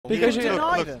Because you you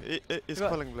deny look, them. He's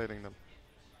calling blading them.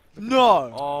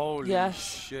 No.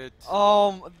 Yes. Shit.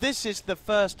 This is the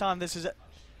first time this is.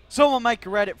 Someone make a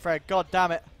Reddit thread. God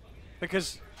damn it,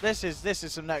 because this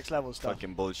is some next level stuff.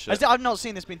 Fucking bullshit. I've not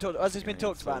seen this being talked. Has this been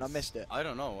talked about and I missed it? I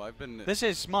don't know. I've been. This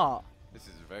is smart. This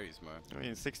is very smart. I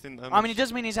mean, 16 damage. I mean, it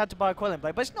does mean he's had to buy a quelling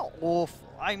blade, but it's not awful.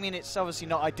 I mean, it's obviously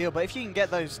not ideal, but if you can get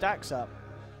those stacks up,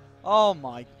 oh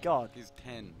my god, He's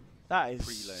 10. that is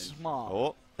Pre-lane. smart.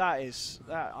 Oh.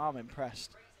 I'm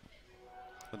impressed.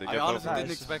 They I get honestly both. didn't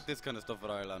Nice. expect this kind of stuff at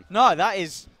ireLAN. No, that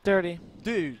is, Dirty.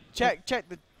 dude. Check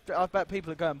the. I bet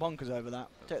people are going bonkers over that.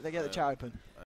 They get the chat open.